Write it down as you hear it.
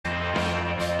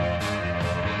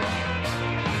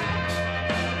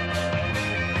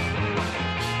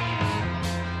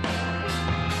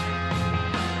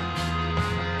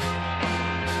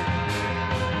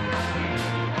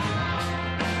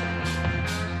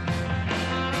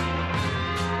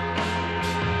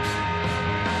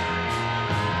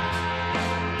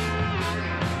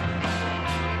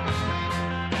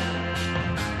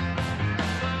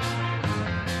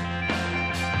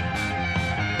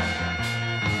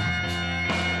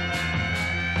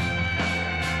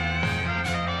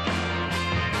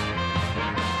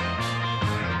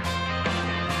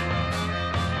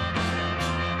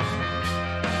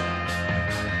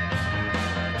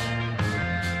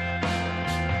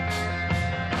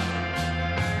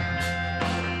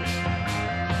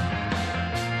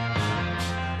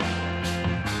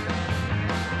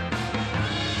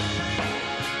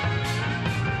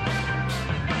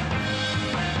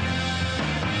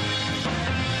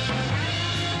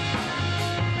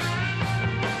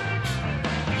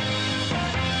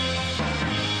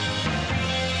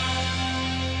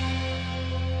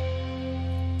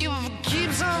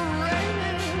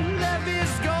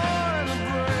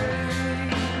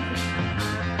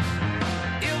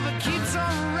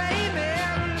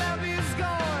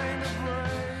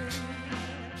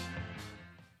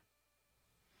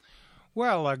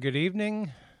Well, good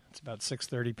evening. It's about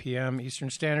 6:30 p.m.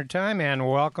 Eastern Standard Time, and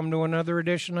welcome to another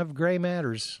edition of Gray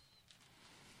Matters,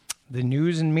 the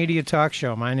news and media talk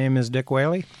show. My name is Dick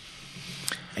Whaley.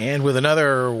 And with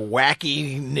another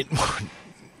wacky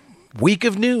week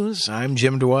of news, I'm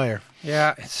Jim Dwyer.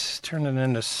 Yeah, it's turning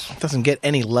into... It doesn't get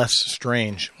any less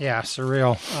strange. Yeah,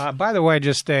 surreal. By the way,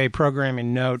 just a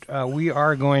programming note. We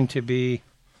are going to be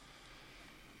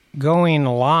going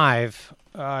live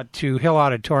to Hill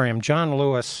Auditorium. John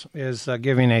Lewis is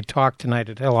giving a talk tonight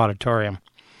at Hill Auditorium.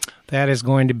 That is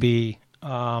going to be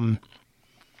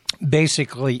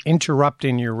basically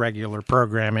interrupting your regular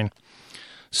programming.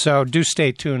 So do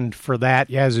stay tuned for that.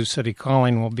 Yazoo City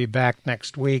Calling will be back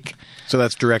next week. So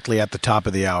that's directly at the top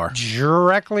of the hour.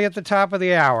 Directly at the top of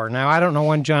the hour. Now, I don't know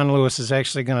when John Lewis is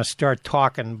actually going to start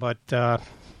talking, but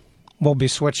we'll be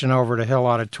switching over to Hill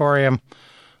Auditorium.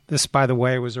 This, by the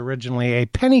way, was originally a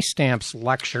Penny Stamps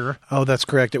lecture. Oh, that's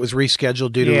correct. It was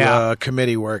rescheduled due to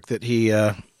committee work that he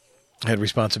had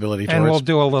responsibility towards. And we'll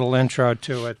do a little intro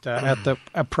to it at the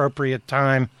appropriate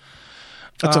time.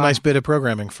 That's a nice bit of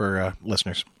programming for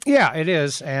listeners. Yeah, it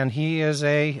is. And he is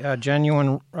a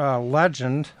genuine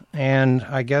legend. And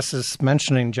I guess as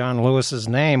mentioning John Lewis's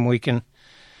name, we can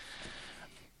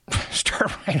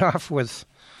start right off with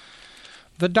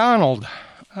the Donald.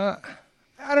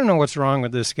 I don't know what's wrong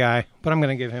with this guy, but I'm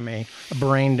going to give him a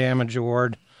brain damage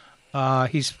award.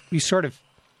 He's sort of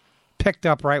picked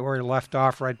up right where he left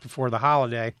off right before the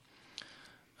holiday,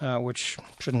 which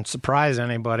shouldn't surprise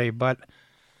anybody. But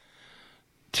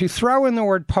to throw in the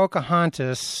word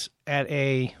Pocahontas at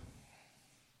a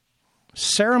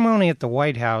ceremony at the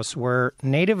White House where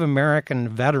Native American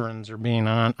veterans are being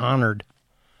honored,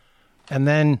 and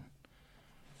then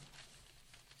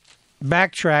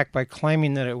backtrack by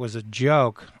claiming that it was a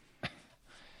joke.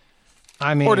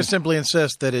 I mean, or to simply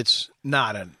insist that it's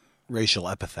not a racial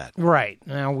epithet. Right.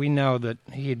 Now, we know that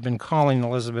he had been calling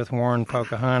Elizabeth Warren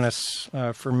Pocahontas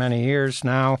for many years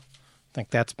now. I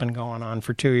think that's been going on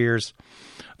for 2 years.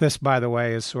 This, by the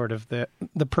way, is sort of the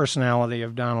personality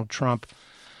of Donald Trump.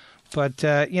 But,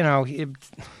 right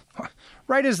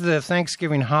as the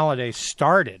Thanksgiving holiday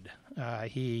started,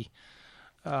 he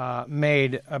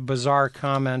made a bizarre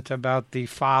comment about the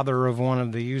father of one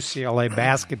of the UCLA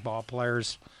basketball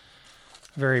players.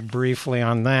 Very briefly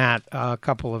on that, a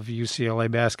couple of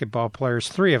UCLA basketball players,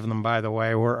 3 of them, by the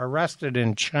way, were arrested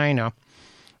in China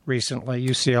recently.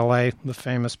 UCLA, the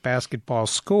famous basketball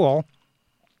school.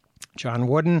 John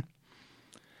Wooden,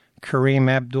 Kareem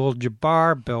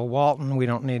Abdul-Jabbar, Bill Walton. We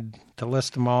don't need to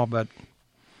list them all, but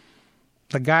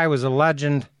the guy was a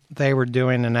legend. They were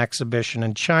doing an exhibition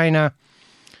in China.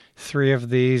 3 of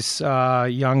these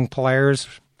young players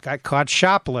got caught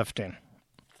shoplifting.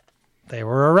 They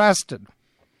were arrested.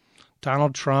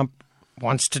 Donald Trump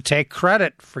wants to take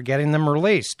credit for getting them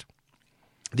released.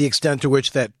 The extent to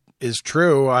which that is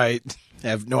true, I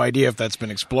have no idea if that's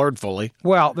been explored fully.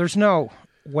 Well, there's no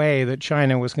way that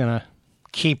China was going to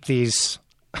keep these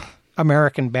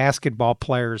American basketball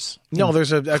players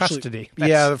there's custody.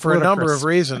 That's for ludicrous. A number of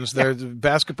reasons.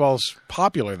 Basketball's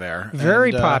popular there.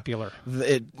 Very popular.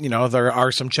 There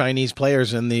are some Chinese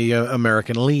players in the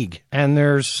American League. And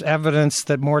there's evidence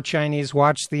that more Chinese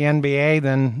watch the NBA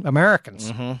than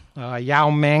Americans. Mm-hmm. Yao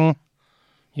Ming,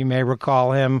 you may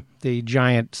recall him, the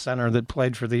giant center that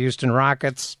played for the Houston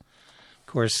Rockets. Of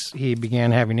course, he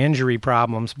began having injury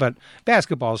problems, but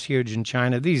basketball's huge in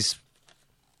China. These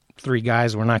 3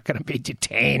 guys were not going to be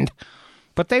detained,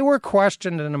 but they were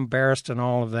questioned and embarrassed and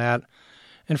all of that.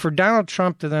 And for Donald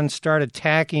Trump to then start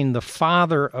attacking the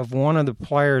father of one of the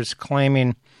players,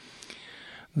 claiming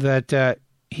that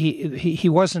he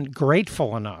wasn't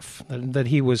grateful enough, that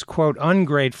he was, quote,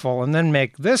 ungrateful, and then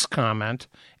make this comment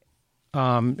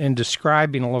in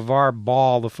describing LeVar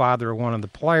Ball, the father of one of the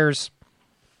players.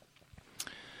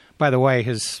 By the way,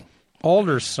 his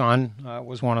older son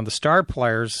was one of the star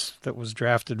players that was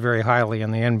drafted very highly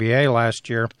in the NBA last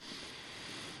year.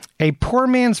 A poor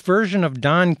man's version of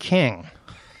Don King.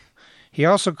 He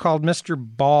also called Mr.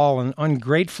 Ball an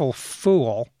ungrateful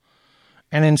fool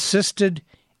and insisted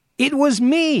it was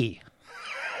me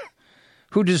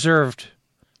who deserved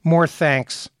more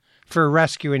thanks for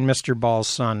rescuing Mr. Ball's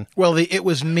son. Well, it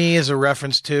was me as a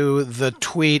reference to the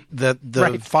tweet that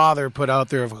the father put out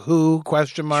there of who, ?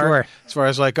 Sure. As far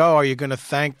as like, are you going to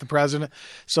thank the president?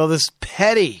 So this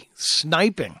petty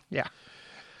sniping. Yeah.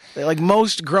 Like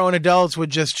most grown adults would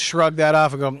just shrug that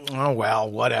off and go, oh, well,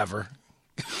 whatever.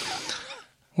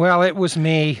 Well, it was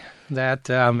me. That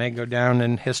may go down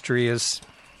in history as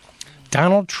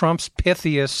Donald Trump's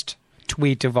pithiest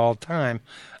tweet of all time.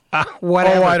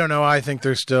 Whatever. Oh, I don't know. I think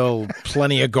there's still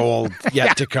plenty of gold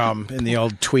yet to come in the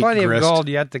old tweet Plenty grist. of gold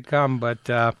yet to come,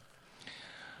 but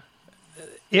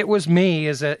it was me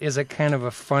is a kind of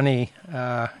a funny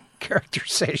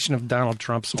characterization of Donald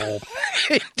Trump's whole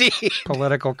Indeed.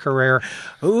 political career.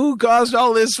 Who caused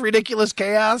all this ridiculous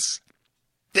chaos?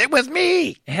 It was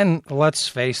me. And let's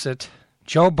face it,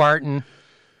 Joe Barton.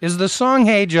 Is the song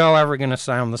Hey Joe ever going to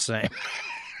sound the same?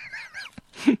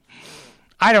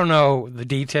 I don't know the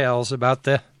details about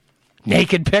the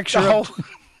naked picture of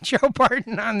Joe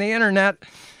Barton on the internet.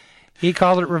 He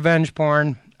called it revenge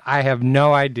porn. I have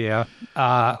no idea.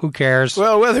 Who cares?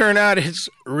 Well, whether or not it's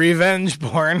revenge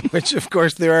porn, which of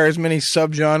course there are as many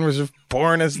subgenres of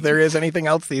porn as there is anything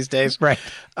else these days. Right.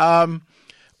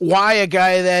 Why a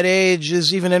guy that age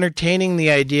is even entertaining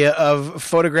the idea of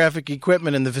photographic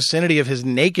equipment in the vicinity of his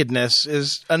nakedness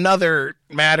is another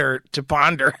matter to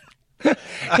ponder.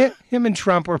 Him and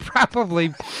Trump were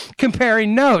probably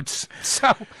comparing notes.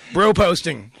 So, Bro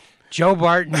posting. Joe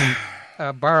Barton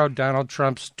borrowed Donald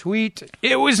Trump's tweet.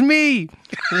 It was me.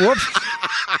 Whoops.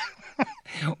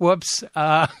 Whoops.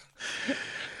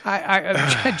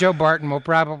 Joe Barton will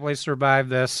probably survive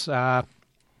this.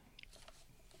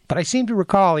 But I seem to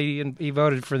recall he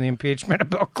voted for the impeachment of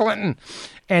Bill Clinton.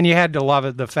 And you had to love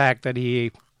it, the fact that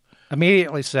he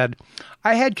immediately said,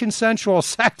 I had consensual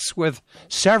sex with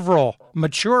several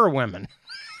mature women.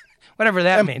 Whatever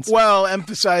that means. Well,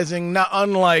 emphasizing not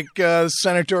unlike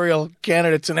senatorial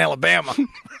candidates in Alabama.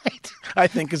 Right. I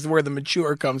think is where the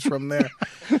mature comes from there.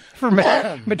 For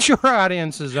mature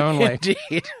audiences only. Indeed.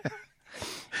 It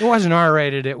wasn't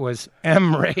R-rated, it was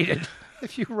M-rated.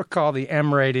 If you recall the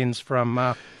M ratings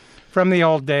from the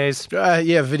old days.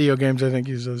 Yeah, video games, I think,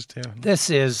 use those too. This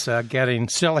is getting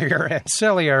sillier and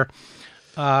sillier.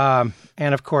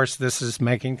 And, of course, this is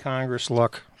making Congress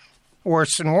look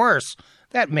worse and worse.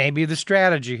 That may be the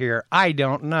strategy here. I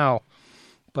don't know.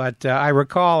 But I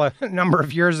recall a number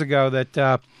of years ago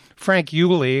that Frank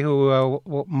Yulee,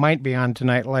 who might be on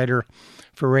tonight later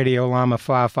for Radio Llama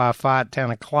Fa Fa Fa at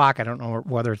 10 o'clock. I don't know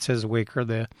whether it's his week or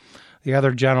the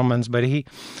other gentleman's, but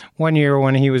one year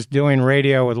when he was doing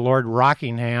radio with Lord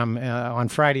Rockingham on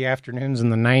Friday afternoons in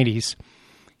the 90s,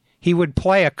 he would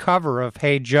play a cover of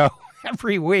Hey Joe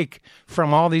every week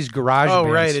from all these garage bands.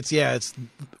 Oh, right. It's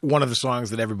one of the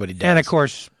songs that everybody does. And, of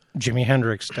course, Jimi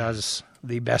Hendrix does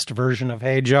the best version of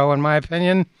Hey Joe, in my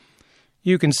opinion.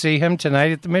 You can see him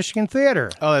tonight at the Michigan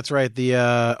Theater. Oh, that's right. The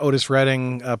Otis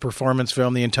Redding performance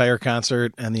film, the entire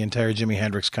concert, and the entire Jimi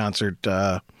Hendrix concert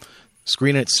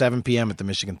screening at 7 p.m. at the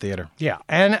Michigan Theater. Yeah,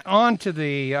 and on to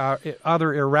the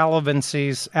other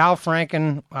irrelevancies. Al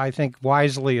Franken, I think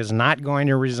wisely, is not going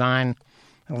to resign,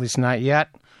 at least not yet.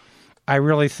 I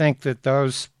really think that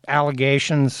those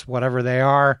allegations, whatever they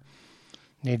are,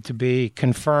 need to be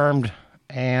confirmed.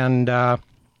 And the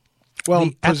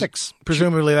ethics,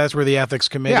 presumably that's where the ethics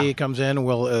committee comes in and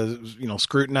will,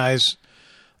 scrutinize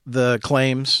the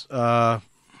claims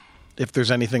if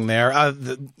there's anything there.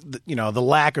 The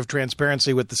lack of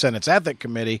transparency with the Senate's ethics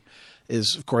committee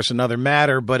is, of course, another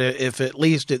matter. But if at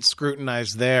least it's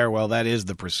scrutinized there, well, that is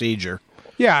the procedure.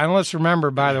 Yeah, and let's remember,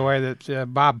 by the way,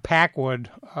 that Bob Packwood,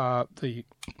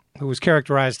 who was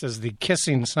characterized as the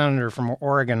kissing senator from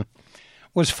Oregon,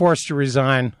 was forced to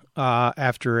resign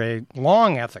after a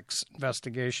long ethics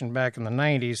investigation back in the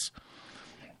 90s.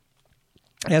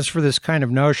 As for this kind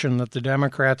of notion that the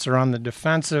Democrats are on the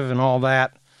defensive and all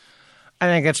that, I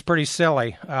think it's pretty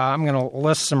silly. I'm going to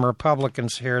list some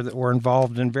Republicans here that were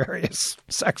involved in various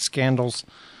sex scandals,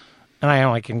 and I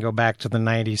only can go back to the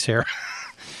 90s here.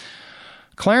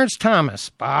 Clarence Thomas,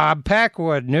 Bob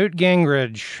Packwood, Newt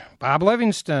Gingrich, Bob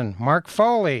Livingston, Mark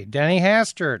Foley, Denny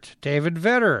Hastert, David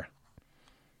Vitter,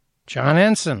 John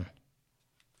Ensign,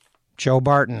 Joe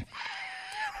Barton.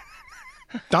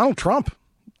 Donald Trump.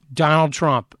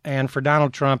 And for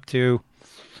Donald Trump to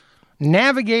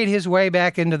navigate his way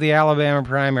back into the Alabama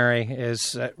primary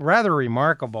is rather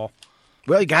remarkable.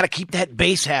 Well, you got to keep that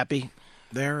base happy.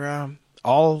 They're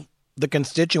all the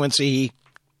constituency he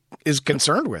is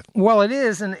concerned with. Well, it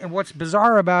is, and what's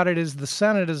bizarre about it is the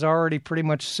Senate has already pretty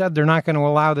much said they're not going to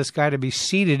allow this guy to be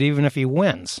seated even if he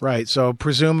wins. Right, so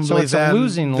presumably it's a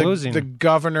losing. The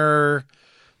governor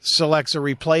selects a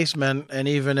replacement, and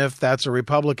even if that's a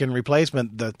Republican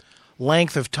replacement, the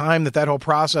length of time that whole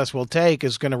process will take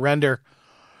is going to render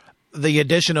the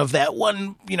addition of that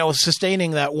one,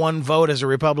 sustaining that one vote as a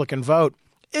Republican vote,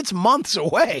 it's months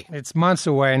away. It's months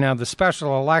away. Now, the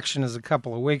special election is a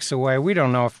couple of weeks away. We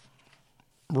don't know if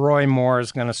Roy Moore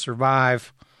is going to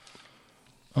survive.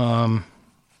 Hey,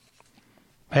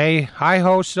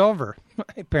 Hi-Ho Silver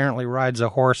apparently rides a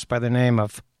horse by the name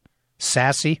of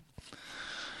Sassy.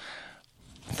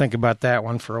 think about that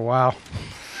one for a while.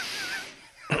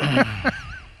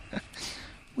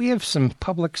 We have some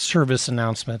public service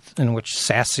announcements in which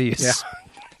sassy is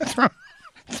thrown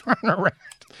around.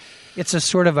 It's a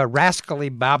sort of a rascally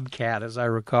bobcat, as I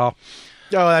recall.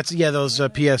 Oh, those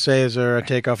PSAs are a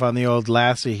takeoff on the old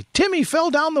Lassie. Timmy fell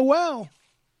down the well.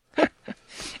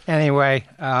 Anyway,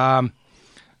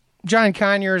 John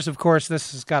Conyers, of course,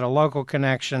 this has got a local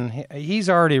connection. He's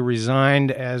already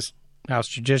resigned as House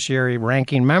Judiciary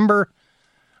ranking member.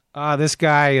 This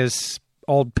guy is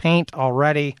old paint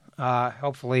already.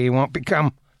 Hopefully he won't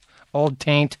become old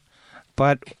taint,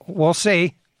 but we'll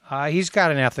see. He's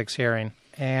got an ethics hearing,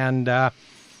 and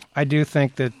I do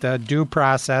think that due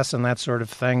process and that sort of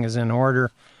thing is in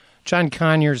order. John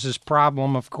Conyers'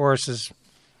 problem, of course, is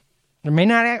there may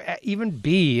not even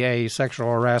be a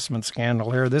sexual harassment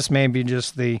scandal here. This may be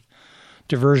just the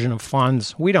diversion of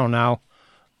funds. We don't know.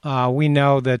 We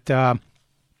know that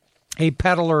a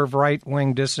peddler of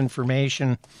right-wing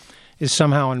disinformation is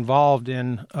somehow involved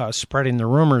in spreading the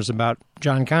rumors about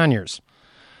John Conyers.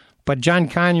 But John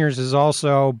Conyers has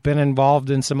also been involved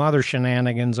in some other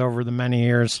shenanigans over the many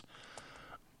years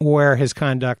where his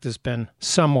conduct has been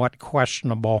somewhat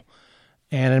questionable.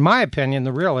 And in my opinion,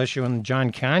 the real issue in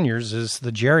John Conyers is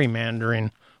the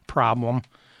gerrymandering problem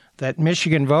that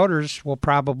Michigan voters will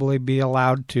probably be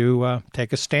allowed to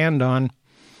take a stand on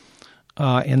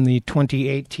in the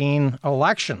 2018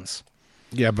 elections.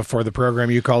 Yeah, before the program,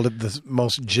 you called it the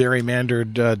most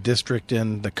gerrymandered district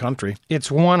in the country. It's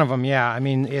one of them, yeah. I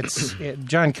mean,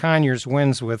 John Conyers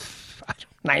wins with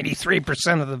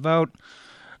 93% of the vote.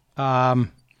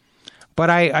 But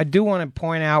I do want to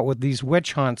point out with these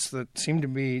witch hunts that seem to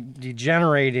be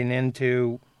degenerating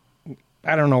into,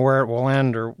 I don't know where it will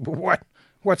end or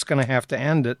what's going to have to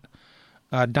end it.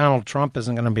 Donald Trump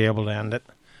isn't going to be able to end it.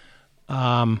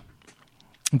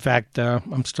 In fact,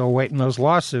 I'm still waiting those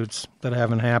lawsuits that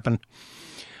haven't happened.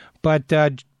 But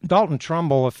Dalton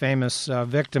Trumbull, a famous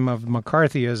victim of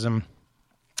McCarthyism,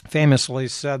 famously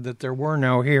said that there were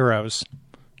no heroes,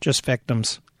 just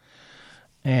victims.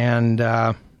 And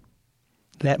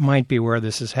that might be where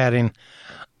this is heading.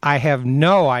 I have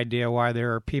no idea why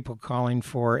there are people calling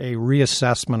for a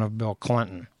reassessment of Bill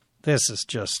Clinton. This is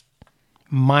just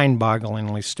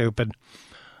mind-bogglingly stupid.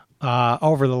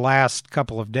 Over the last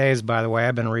couple of days, by the way,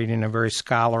 I've been reading a very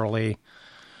scholarly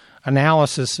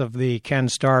analysis of the Ken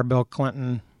Starr, Bill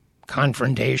Clinton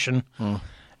confrontation.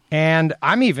 And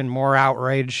I'm even more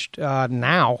outraged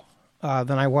now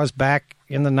than I was back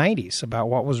in the 90s about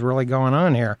what was really going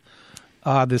on here.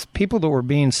 These people that were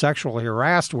being sexually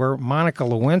harassed were Monica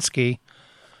Lewinsky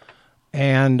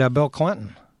and Bill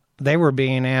Clinton. They were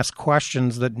being asked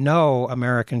questions that no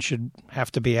American should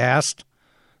have to be asked.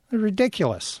 They're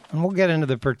ridiculous. And we'll get into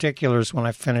the particulars when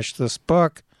I finish this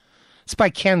book. It's by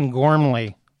Ken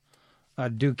Gormley, a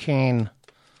Duquesne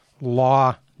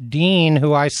law dean,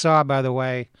 who I saw, by the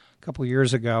way, a couple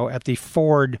years ago at the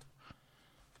Ford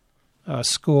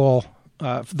School,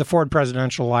 the Ford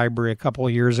Presidential Library a couple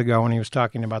of years ago when he was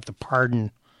talking about the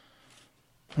pardon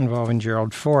involving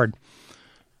Gerald Ford.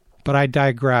 But I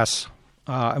digress.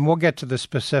 And we'll get to the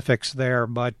specifics there.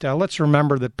 But let's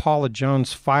remember that Paula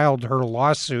Jones filed her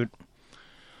lawsuit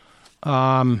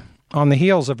on the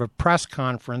heels of a press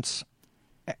conference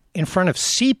in front of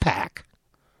CPAC.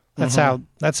 That's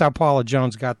how Paula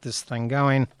Jones got this thing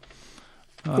going.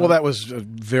 Well, that was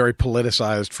very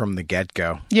politicized from the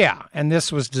get-go. Yeah, and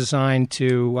this was designed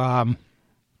to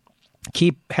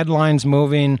keep headlines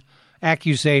moving,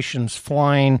 accusations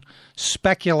flying,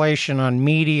 speculation on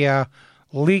media,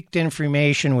 leaked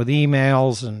information with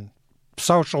emails and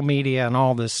social media and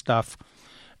all this stuff.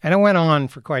 And it went on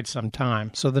for quite some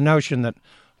time. So the notion that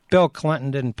Bill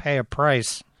Clinton didn't pay a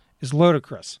price is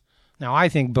ludicrous. Now, I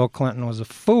think Bill Clinton was a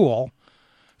fool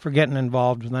for getting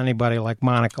involved with anybody like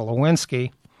Monica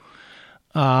Lewinsky.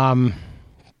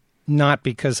 Not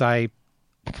because I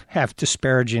have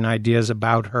disparaging ideas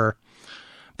about her.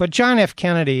 But John F.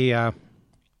 Kennedy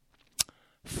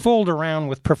fooled around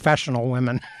with professional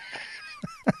women.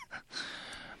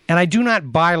 And I do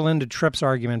not buy Linda Tripp's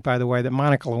argument, by the way, that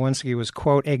Monica Lewinsky was,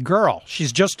 quote, a girl.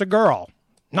 She's just a girl,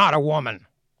 not a woman.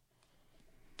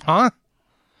 Huh?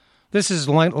 This is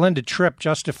Linda Tripp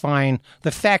justifying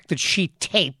the fact that she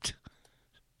taped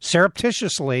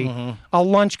surreptitiously a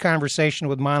lunch conversation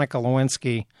with Monica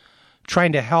Lewinsky,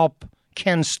 trying to help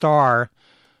Ken Starr,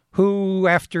 who,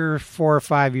 after 4 or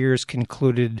 5 years,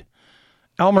 concluded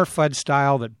Elmer Fudd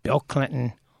style that Bill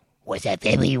Clinton was a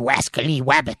very rascally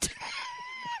wabbit.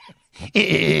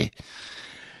 You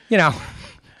know,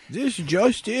 This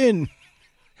just in.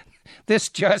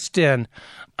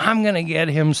 I'm going to get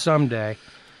him someday.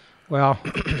 Well,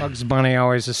 Bugs Bunny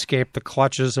always escaped the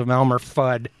clutches of Elmer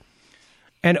Fudd.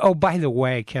 And, oh, by the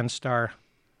way, Ken Starr,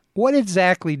 what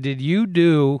exactly did you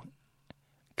do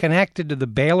connected to the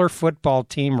Baylor football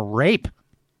team rape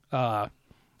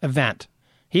event?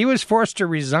 He was forced to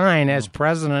resign as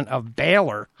president of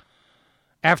Baylor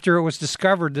after it was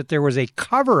discovered that there was a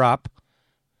cover-up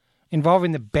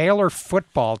involving the Baylor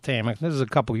football team. This is a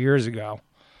couple years ago,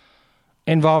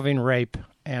 involving rape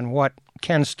and what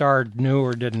Ken Starr knew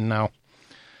or didn't know.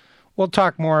 We'll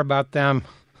talk more about them,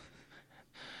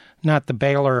 not the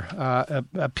Baylor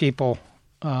people,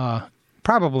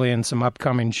 probably in some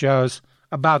upcoming shows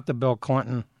about the Bill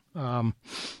Clinton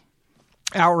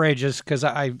outrages, because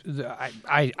I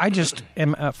just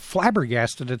am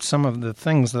flabbergasted at some of the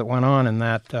things that went on in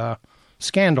that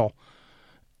scandal.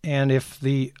 And if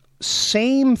the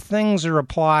same things are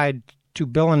applied to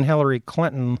Bill and Hillary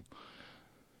Clinton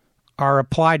are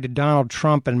applied to Donald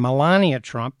Trump and Melania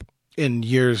Trump in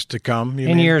years to come,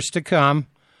 years to come,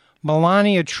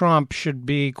 Melania Trump should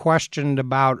be questioned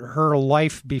about her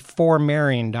life before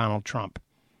marrying Donald Trump.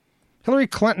 Hillary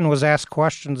Clinton was asked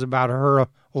questions about her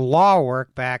law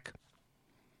work back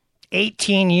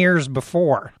 18 years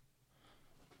before.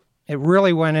 It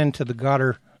really went into the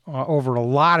gutter over a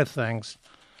lot of things.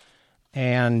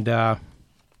 And the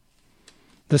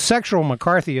sexual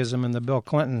McCarthyism in the Bill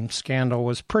Clinton scandal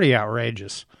was pretty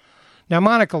outrageous. Now,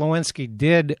 Monica Lewinsky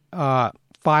did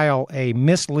file a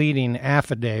misleading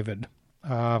affidavit.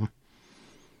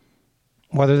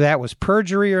 Whether that was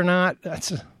perjury or not,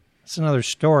 that's another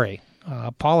story.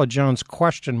 Paula Jones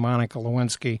questioned Monica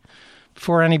Lewinsky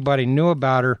before anybody knew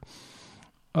about her,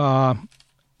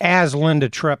 as Linda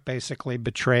Tripp basically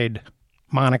betrayed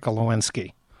Monica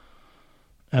Lewinsky,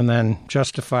 and then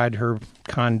justified her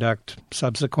conduct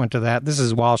subsequent to that. This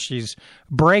is while she's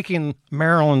breaking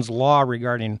Maryland's law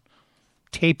regarding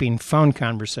taping phone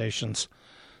conversations.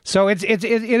 So it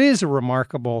is a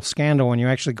remarkable scandal when you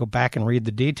actually go back and read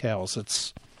the details.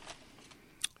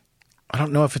 I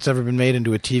don't know if it's ever been made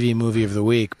into a TV movie of the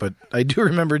week, but I do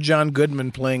remember John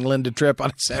Goodman playing Linda Tripp on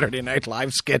a Saturday Night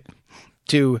Live skit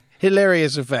to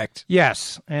hilarious effect.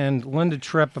 Yes, and Linda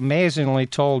Tripp amazingly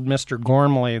told Mr.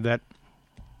 Gormley that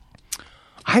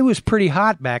I was pretty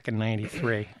hot back in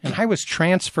 93, and I was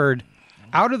transferred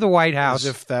out of the White House. As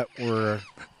if that were...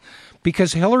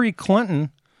 because Hillary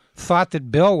Clinton thought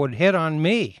that Bill would hit on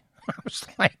me. I was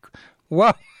like,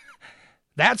 whoa,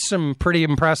 that's some pretty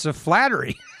impressive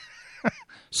flattery.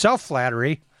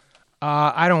 Self-flattery.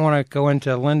 I don't want to go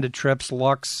into Linda Tripp's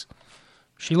looks.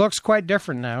 She looks quite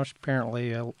different now. She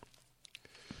apparently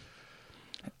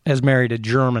has married a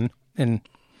German and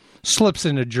slips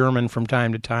into German from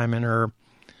time to time in her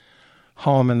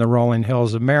home in the rolling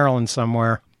hills of Maryland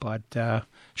somewhere. But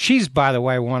she's, by the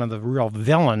way, one of the real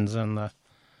villains in the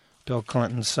Bill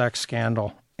Clinton sex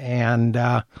scandal. And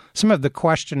some of the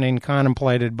questioning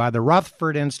contemplated by the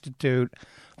Rutherford Institute,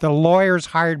 the lawyers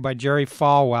hired by Jerry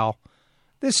Falwell,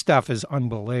 this stuff is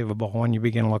unbelievable when you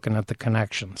begin looking at the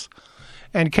connections.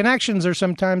 And connections are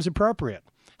sometimes appropriate.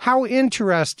 How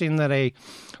interesting that a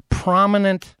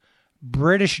prominent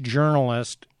British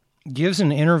journalist gives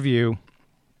an interview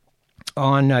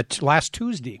on last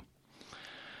Tuesday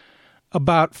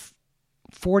about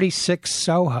 46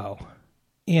 Soho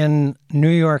in New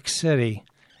York City,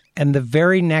 and the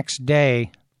very next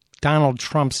day, Donald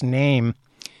Trump's name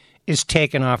is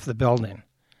taken off the building.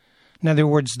 In other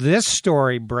words, this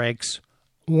story breaks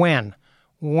when?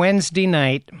 Wednesday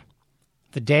night,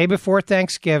 the day before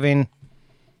Thanksgiving.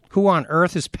 Who on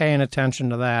earth is paying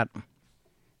attention to that?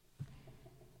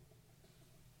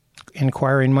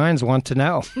 Inquiring minds want to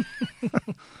know.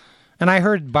 And I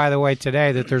heard, by the way,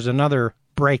 today that there's another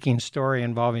breaking story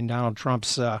involving Donald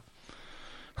Trump's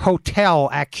hotel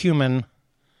acumen.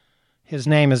 His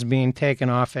name is being taken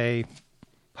off a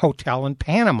hotel in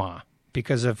Panama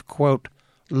because of, quote,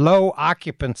 low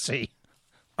occupancy,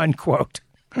 unquote.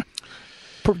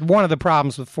 One of the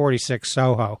problems with 46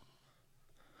 Soho.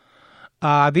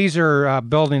 These are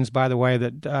buildings, by the way,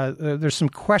 that there's some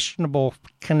questionable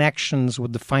connections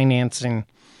with the financing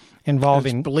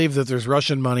involving. I believe that there's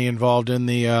Russian money involved in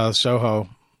the Soho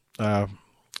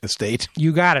estate.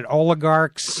 You got it.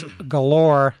 Oligarchs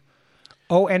galore.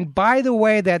 Oh, and by the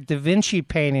way, that Da Vinci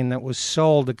painting that was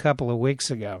sold a couple of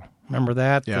weeks ago. Remember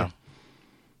that? Yeah.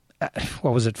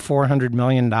 What was it, $400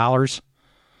 million?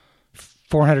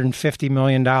 $450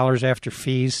 million after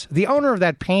fees. The owner of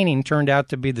that painting turned out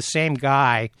to be the same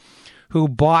guy who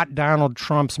bought Donald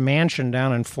Trump's mansion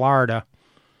down in Florida,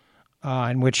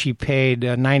 in which he paid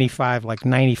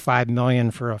 $95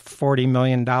 million for a $40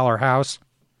 million house.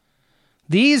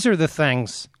 These are the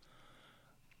things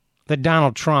that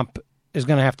Donald Trump is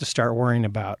going to have to start worrying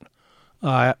about.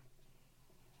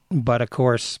 But, of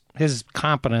course, his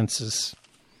competence is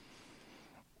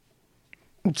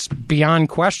it's beyond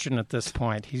question at this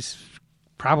point. He's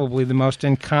probably the most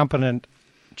incompetent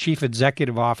chief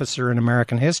executive officer in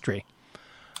American history.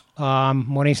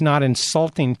 When he's not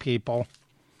insulting people.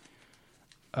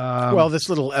 Well, this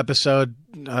little episode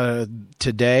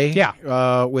today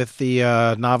with the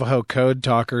Navajo code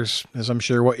talkers, as I'm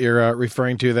sure what you're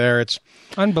referring to there, it's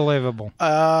unbelievable.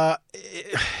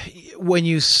 When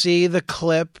you see the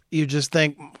clip, you just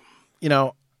think,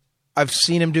 I've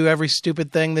seen him do every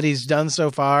stupid thing that he's done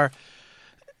so far.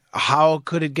 How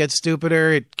could it get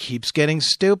stupider? It keeps getting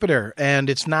stupider. And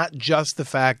it's not just the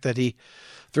fact that he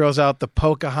throws out the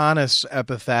Pocahontas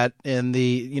epithet in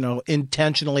the,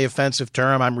 intentionally offensive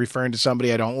term. I'm referring to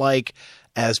somebody I don't like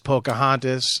as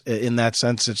Pocahontas. In that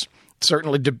sense, it's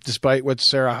certainly, despite what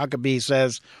Sarah Huckabee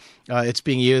says, it's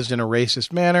being used in a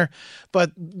racist manner.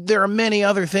 But there are many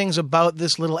other things about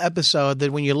this little episode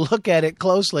that when you look at it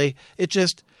closely,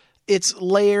 it's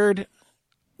layered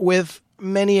with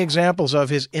many examples of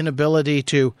his inability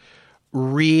to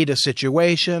read a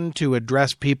situation, to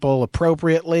address people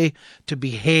appropriately, to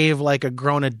behave like a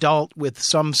grown adult with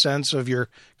some sense of your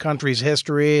country's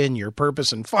history and your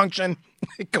purpose and function.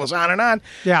 It goes on and on.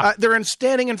 Yeah. They're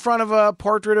standing in front of a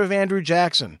portrait of Andrew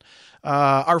Jackson,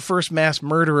 our first mass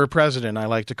murderer president, I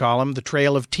like to call him. The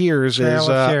Trail of Tears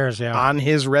on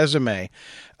his resume.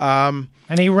 And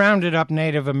he rounded up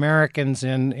Native Americans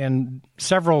in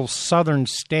several southern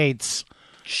states.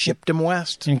 Shipped them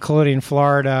west. Including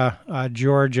Florida,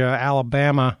 Georgia,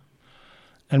 Alabama,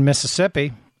 and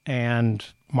Mississippi, and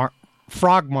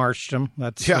frog marched them.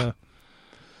 That's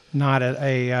not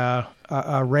a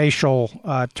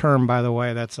racial term, by the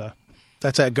way. That's at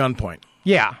gunpoint.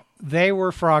 Yeah, they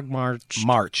were frog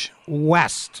marched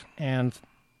west, and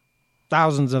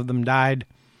thousands of them died.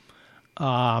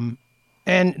 And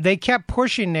they kept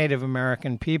pushing Native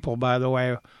American people, by the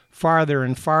way, farther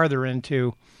and farther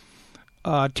into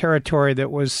territory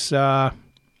that was, a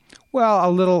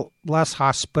little less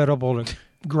hospitable to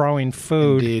growing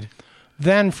food. Indeed.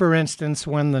 Then, for instance,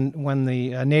 when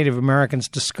the Native Americans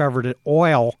discovered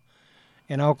oil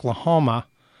in Oklahoma,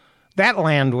 that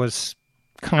land was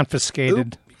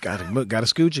confiscated. Got to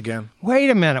scooch again. Wait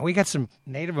a minute. We got some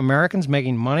Native Americans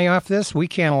making money off this? We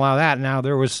can't allow that. Now,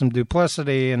 there was some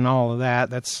duplicity and all of that.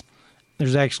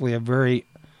 There's actually a very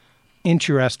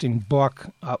interesting book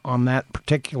on that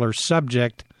particular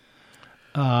subject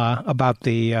about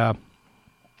the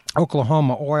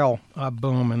Oklahoma oil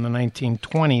boom in the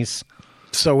 1920s.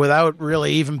 So without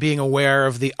really even being aware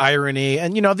of the irony,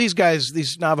 and these guys,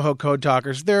 these Navajo code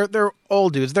talkers, they're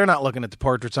old dudes. They're not looking at the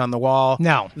portraits on the wall.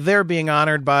 No. They're being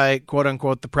honored by, quote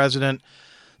unquote, the president.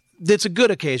 It's a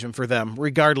good occasion for them,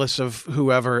 regardless of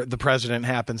whoever the president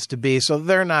happens to be. So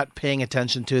they're not paying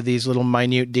attention to these little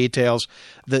minute details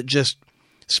that just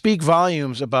speak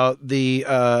volumes about the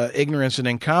ignorance and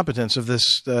incompetence of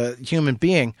this human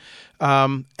being.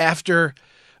 After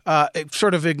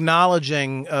sort of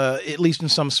acknowledging, at least in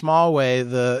some small way,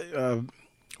 the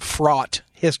fraught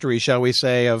history, shall we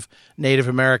say, of Native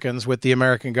Americans with the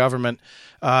American government,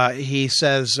 he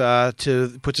says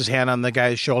puts his hand on the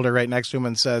guy's shoulder right next to him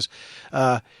and says,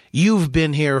 "You've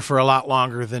been here for a lot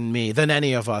longer than me, than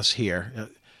any of us here.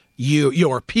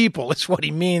 Your people," is what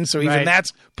he means. So even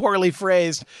that's poorly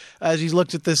phrased. As he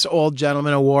looks at this old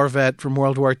gentleman, a war vet from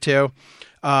World War II.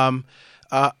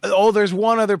 There's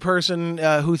one other person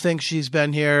who thinks she's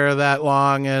been here that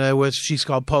long, and she's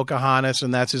called Pocahontas,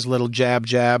 and that's his little jab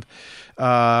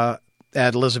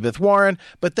at Elizabeth Warren.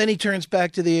 But then he turns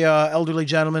back to the elderly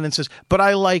gentleman and says, "But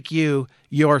I like you.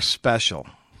 You're special."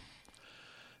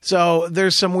 So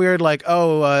there's some weird,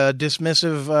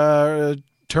 dismissive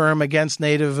term against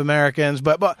Native Americans,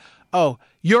 but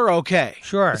you're okay.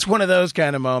 Sure. It's one of those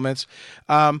kind of moments.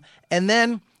 And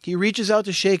then he reaches out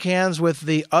to shake hands with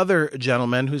the other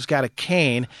gentleman who's got a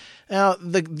cane. Now,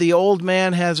 the old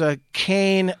man has a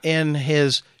cane in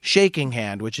his shaking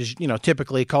hand, which is,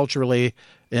 typically culturally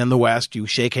in the West, you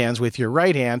shake hands with your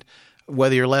right hand,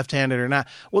 whether you're left-handed or not.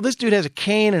 Well, this dude has a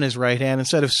cane in his right hand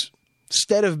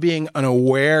instead of being an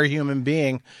aware human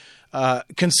being,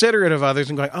 considerate of others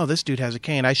and going, "Oh, this dude has a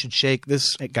cane. I should shake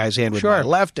this guy's hand with my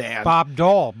left hand." Bob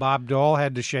Dole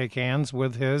had to shake hands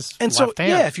with his left hand.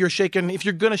 Yeah, if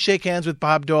you're going to shake hands with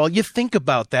Bob Dole, you think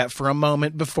about that for a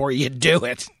moment before you do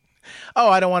it. Oh,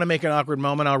 I don't want to make an awkward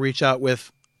moment. I'll reach out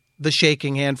with the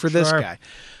shaking hand for this guy.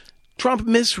 Trump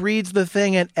misreads the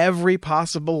thing at every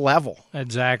possible level.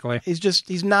 Exactly.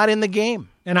 He's not in the game.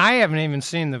 And I haven't even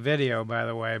seen the video, by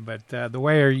the way, but the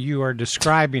way you are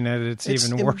describing it, it's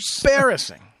even worse.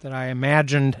 Embarrassing. that I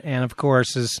imagined, and of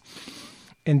course is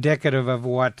indicative of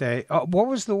what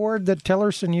was the word that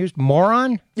Tillerson used?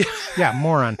 Moron? Yeah,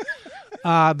 moron.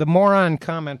 The moron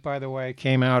comment, by the way,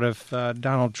 came out of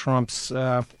Donald Trump's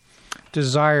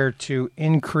desire to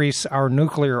increase our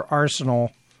nuclear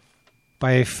arsenal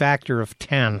by a factor of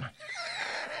 10.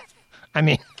 I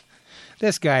mean,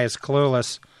 this guy is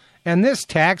clueless. And this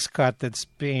tax cut that's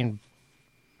being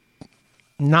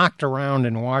knocked around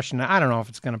in Washington, I don't know if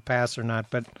it's going to pass or not,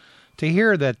 but to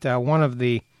hear that one of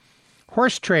the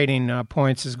horse trading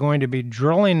points is going to be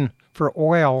drilling for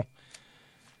oil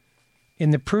in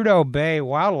the Prudhoe Bay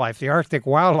Wildlife, the Arctic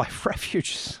Wildlife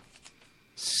Refuge, is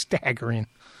staggering.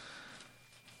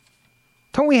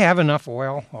 Don't we have enough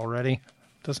oil already?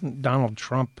 Doesn't Donald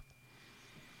Trump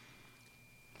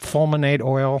fulminate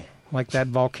oil like that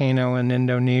volcano in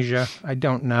Indonesia? I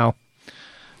don't know.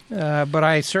 But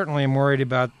I certainly am worried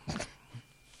about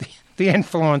the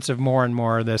influence of more and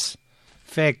more of this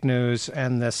fake news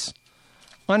and this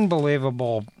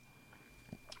unbelievable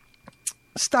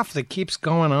stuff that keeps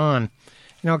going on.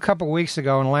 You know, a couple of weeks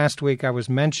ago and last week I was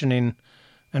mentioning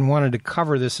and wanted to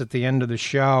cover this at the end of the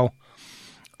show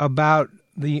about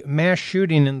the mass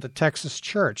shooting in the Texas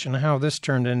church and how this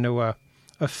turned into a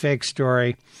fake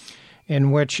story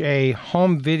in which a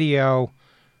home video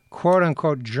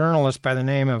quote-unquote journalist by the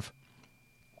name of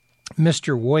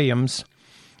Mr. Williams,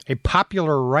 a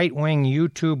popular right-wing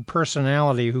YouTube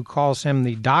personality who calls him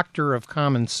the Doctor of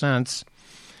Common Sense,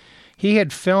 he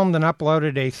had filmed and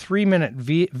uploaded a 3-minute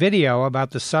video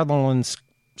about the Sutherland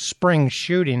Springs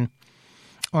shooting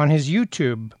on his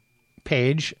YouTube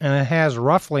page, and it has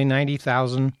roughly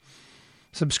 90,000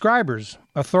 subscribers.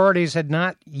 Authorities had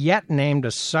not yet named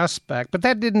a suspect, but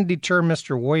that didn't deter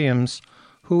Mr. Williams,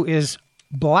 who is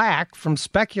black, from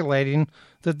speculating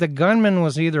that the gunman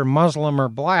was either Muslim or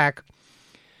black.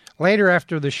 Later,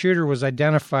 after the shooter was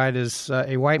identified as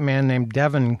a white man named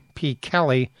Devin P.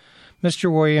 Kelly,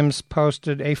 Mr. Williams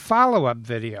posted a follow-up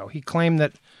video. He claimed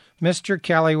that Mr.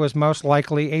 Kelly was most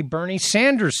likely a Bernie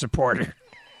Sanders supporter.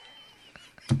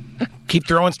 Keep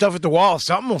throwing stuff at the wall.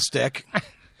 Something will stick.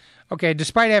 Okay,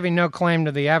 despite having no claim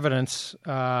to the evidence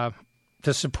to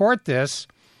support this,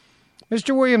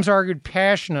 Mr. Williams argued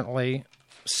passionately,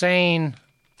 saying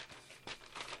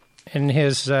in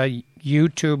his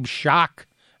YouTube shock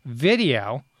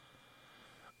video,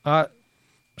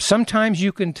 sometimes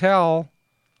you can tell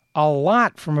a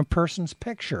lot from a person's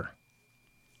picture.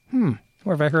 Where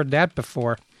have I heard that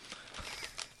before?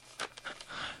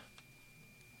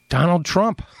 Donald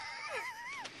Trump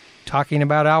talking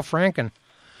about Al Franken.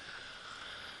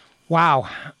 Wow.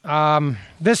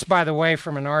 This, by the way,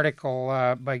 from an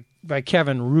article by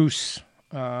Kevin Roos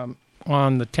on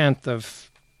the 10th of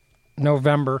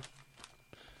November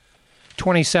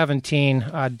 2017,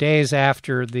 days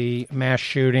after the mass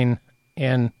shooting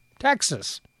in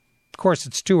Texas. Of course,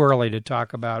 it's too early to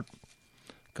talk about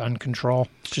gun control.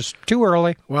 It's just too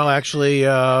early. Well, actually,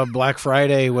 Black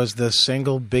Friday was the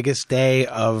single biggest day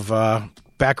of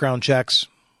background checks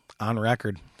on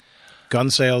record. Gun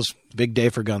sales, big day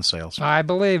for gun sales. I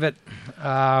believe it.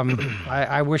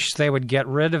 I wish they would get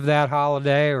rid of that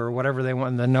holiday or whatever they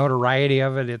want, the notoriety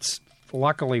of it. It's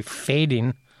luckily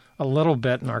fading a little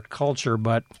bit in our culture,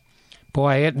 but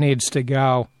boy, it needs to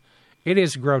go. It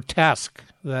is grotesque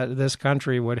that this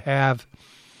country would have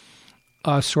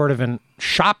a sort of an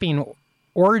shopping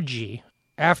orgy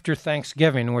after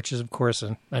Thanksgiving, which is, of course,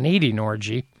 an eating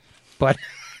orgy. But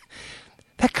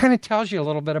that kind of tells you a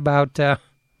little bit about the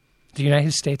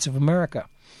United States of America.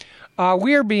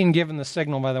 We are being given the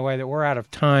signal, by the way, that we're out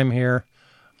of time here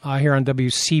on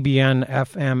WCBN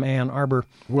FM Ann Arbor.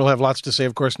 We'll have lots to say,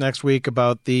 of course, next week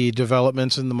about the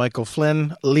developments in the Michael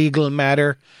Flynn legal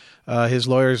matter. His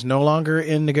lawyers no longer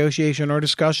in negotiation or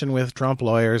discussion with Trump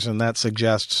lawyers, and that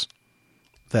suggests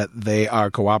that they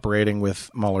are cooperating with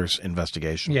Mueller's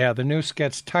investigation. Yeah, the noose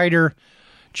gets tighter.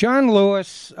 John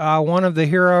Lewis, one of the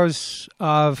heroes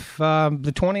of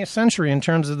the 20th century in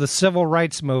terms of the civil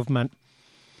rights movement,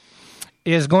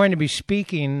 is going to be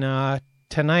speaking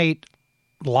tonight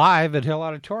live at Hill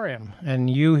Auditorium. And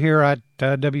you here at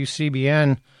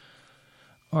WCBN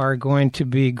are going to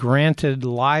be granted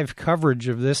live coverage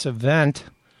of this event.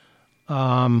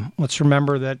 Let's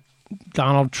remember that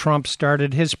Donald Trump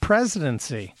started his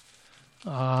presidency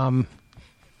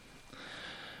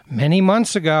many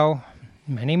months ago,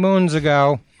 many moons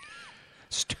ago,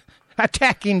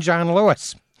 attacking John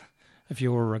Lewis, if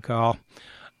you will recall.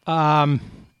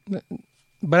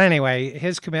 But anyway,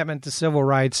 his commitment to civil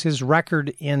rights, his record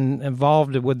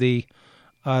involved with the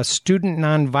Student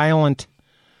Nonviolent,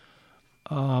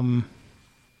 I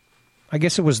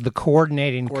guess it was the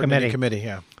Coordinating Committee.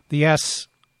 Yeah. The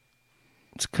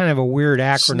It's kind of a weird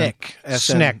acronym.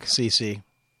 SNCC. SNCC.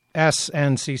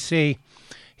 SNCC.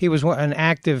 He was an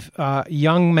active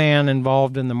young man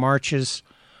involved in the marches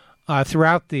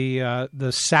throughout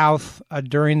the South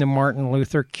during the Martin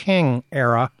Luther King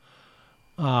era.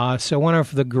 So one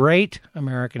of the great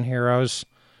American heroes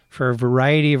for a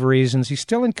variety of reasons. He's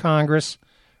still in Congress,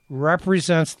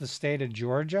 represents the state of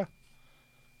Georgia,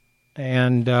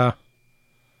 and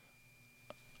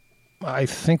I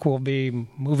think we'll be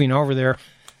moving over there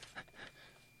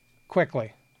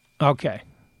quickly. Okay.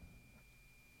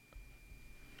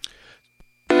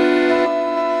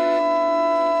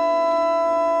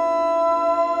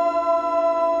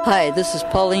 Hi, this is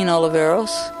Pauline Oliveros,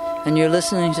 and you're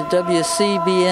listening to WCBN.